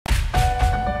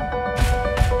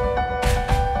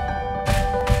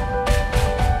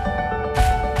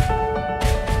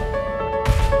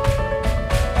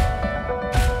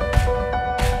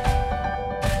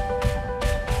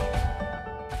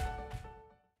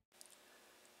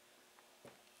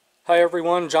Hi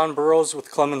everyone, John Burrows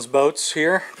with Clemons Boats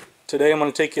here. Today I'm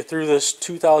going to take you through this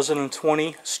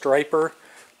 2020 Striper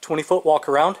 20-foot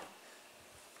walk-around.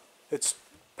 It's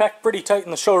packed pretty tight in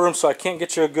the showroom, so I can't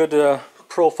get you a good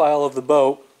profile of the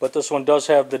boat, but this one does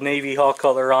have the navy hull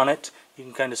color on it. You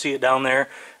can kind of see it down there,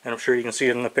 and I'm sure you can see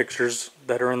it in the pictures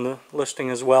that are in the listing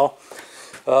as well.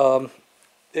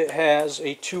 It has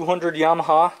a 200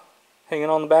 Yamaha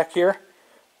hanging on the back here.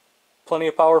 Plenty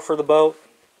of power for the boat.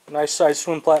 Nice size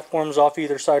swim platforms off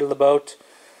either side of the boat.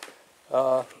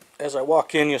 As I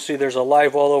walk in, you'll see there's a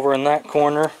live well over in that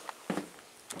corner.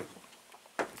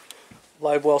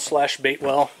 Live well slash bait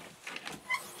well.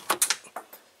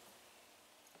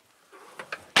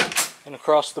 And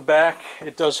across the back,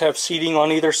 it does have seating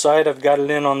on either side. I've got it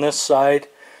in on this side.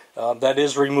 That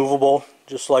is removable,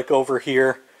 just like over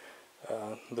here.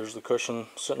 There's the cushion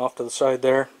sitting off to the side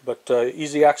there, but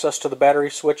easy access to the battery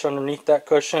switch underneath that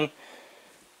cushion.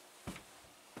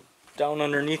 Down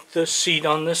underneath the seat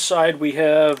on this side we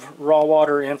have raw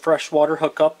water and fresh water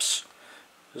hookups,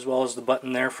 as well as the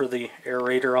button there for the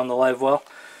aerator on the live well.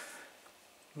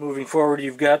 Moving forward,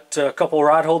 you've got a couple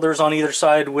rod holders on either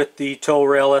side with the tow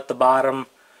rail at the bottom.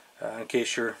 In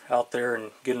case you're out there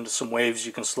and get into some waves,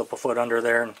 you can slip a foot under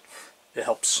there, and it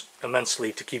helps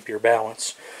immensely to keep your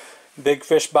balance. Big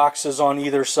fish boxes on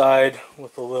either side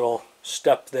with a little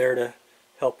step there to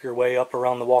help your way up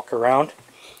around the walk around.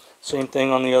 Same thing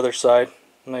on the other side.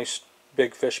 Nice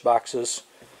big fish boxes.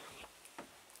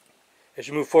 As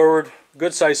you move forward,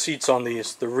 good size seats on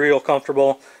these. They're real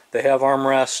comfortable. They have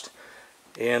armrest,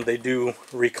 and they do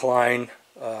recline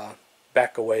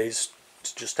back a ways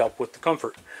to just help with the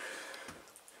comfort.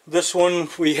 This one,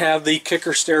 we have the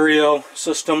kicker stereo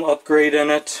system upgrade in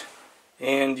it,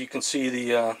 and you can see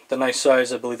the nice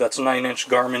size. I believe that's a 9-inch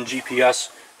Garmin GPS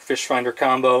fish finder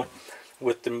combo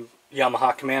with the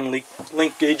Yamaha command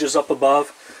link gauges up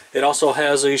above. It also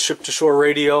has a ship-to-shore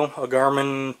radio, a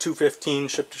Garmin 215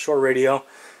 ship-to-shore radio,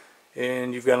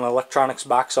 and you've got an electronics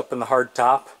box up in the hard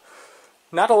top.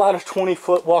 Not a lot of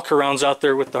 20-foot walk-arounds out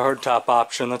there with the hard top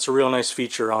option. That's a real nice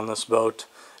feature on this boat.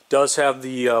 It does have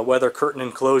the weather curtain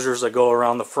enclosures that go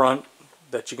around the front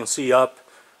that you can see up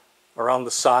around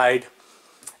the side.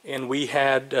 And we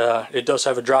had, it does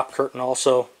have a drop curtain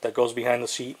also that goes behind the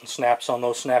seat and snaps on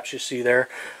those snaps you see there.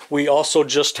 We also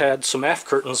just had some aft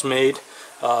curtains made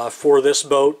for this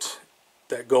boat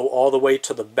that go all the way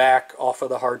to the back off of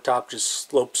the hardtop, just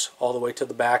slopes all the way to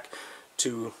the back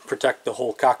to protect the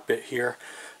whole cockpit here.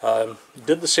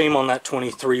 Did the same on that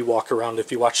 23 walk around.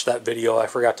 If you watched that video, I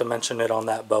forgot to mention it on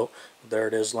that boat. There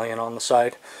it is laying on the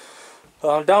side.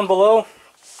 Down below,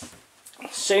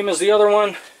 same as the other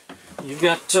one. You've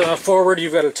got forward,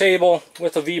 you've got a table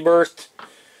with a V-berth.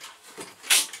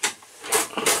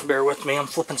 Bear with me, I'm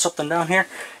flipping something down here.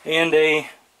 And a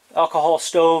alcohol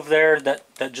stove there that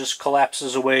just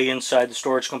collapses away inside the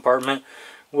storage compartment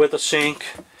with a sink.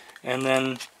 And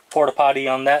then porta potty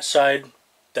on that side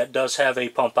that does have a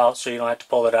pump out, so you don't have to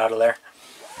pull it out of there.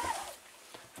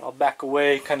 I'll back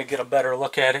away, kind of get a better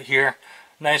look at it here.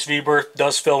 Nice V-berth,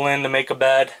 does fill in to make a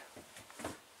bed.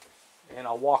 And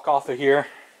I'll walk off of here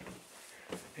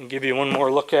and give you one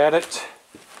more look at it,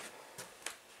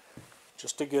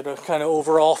 just to get a kind of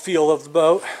overall feel of the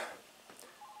boat.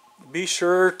 Be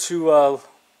sure to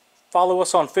follow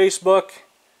us on Facebook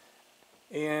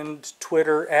and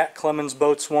Twitter at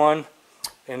ClemonsBoats1,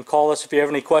 and call us if you have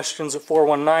any questions at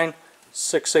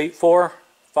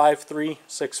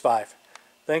 419-684-5365.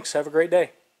 Thanks, have a great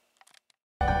day.